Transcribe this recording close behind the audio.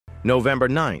November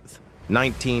 9th,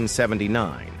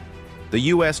 1979. The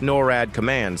U.S. Norad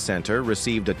Command Center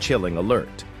received a chilling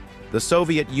alert. The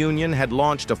Soviet Union had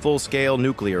launched a full-scale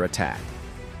nuclear attack.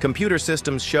 Computer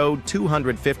systems showed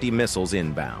 250 missiles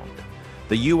inbound.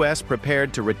 The U.S.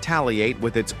 prepared to retaliate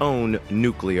with its own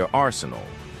nuclear arsenal.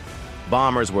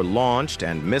 Bombers were launched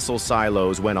and missile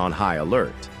silos went on high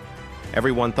alert.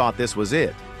 Everyone thought this was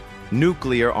it,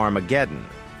 nuclear Armageddon.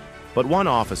 But one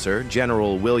officer,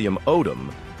 General William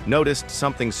Odom, noticed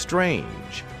something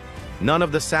strange. None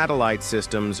of the satellite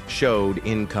systems showed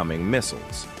incoming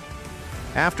missiles.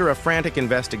 After a frantic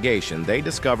investigation, they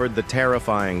discovered the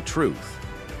terrifying truth.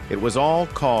 It was all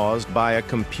caused by a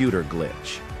computer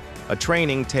glitch. A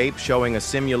training tape showing a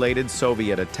simulated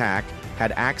Soviet attack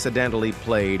had accidentally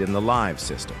played in the live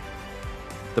system.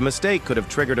 The mistake could have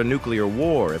triggered a nuclear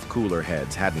war if cooler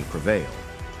heads hadn't prevailed.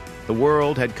 The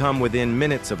world had come within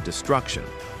minutes of destruction,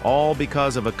 all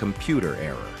because of a computer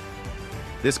error.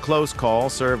 This close call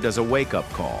served as a wake-up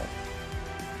call.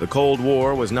 The Cold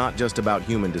War was not just about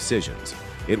human decisions.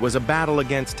 It was a battle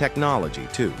against technology,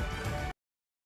 too.